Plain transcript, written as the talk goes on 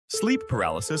Sleep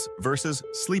paralysis versus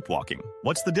sleepwalking.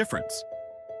 What's the difference?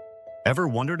 Ever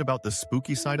wondered about the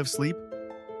spooky side of sleep?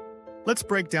 Let's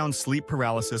break down sleep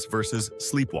paralysis versus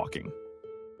sleepwalking.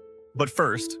 But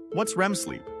first, what's REM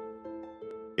sleep?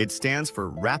 It stands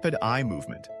for rapid eye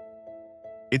movement.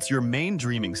 It's your main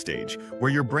dreaming stage, where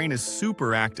your brain is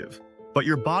super active, but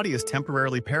your body is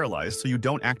temporarily paralyzed so you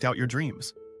don't act out your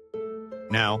dreams.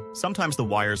 Now, sometimes the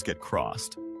wires get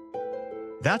crossed.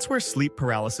 That's where sleep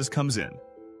paralysis comes in.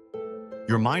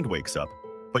 Your mind wakes up,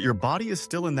 but your body is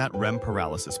still in that REM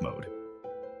paralysis mode.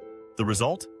 The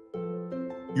result?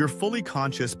 You're fully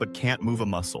conscious but can't move a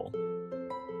muscle.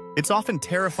 It's often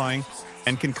terrifying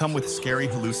and can come with scary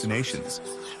hallucinations.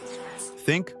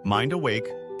 Think mind awake,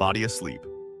 body asleep.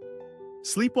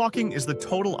 Sleepwalking is the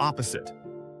total opposite.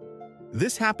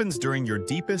 This happens during your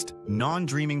deepest,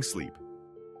 non-dreaming sleep.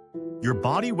 Your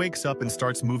body wakes up and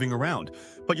starts moving around,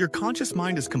 but your conscious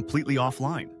mind is completely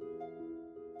offline.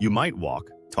 You might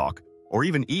walk, talk, or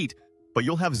even eat, but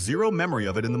you'll have zero memory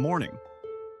of it in the morning.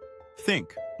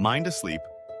 Think, mind asleep,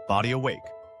 body awake.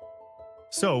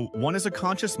 So, one is a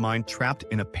conscious mind trapped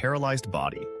in a paralyzed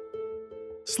body.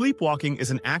 Sleepwalking is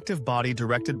an active body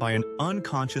directed by an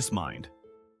unconscious mind.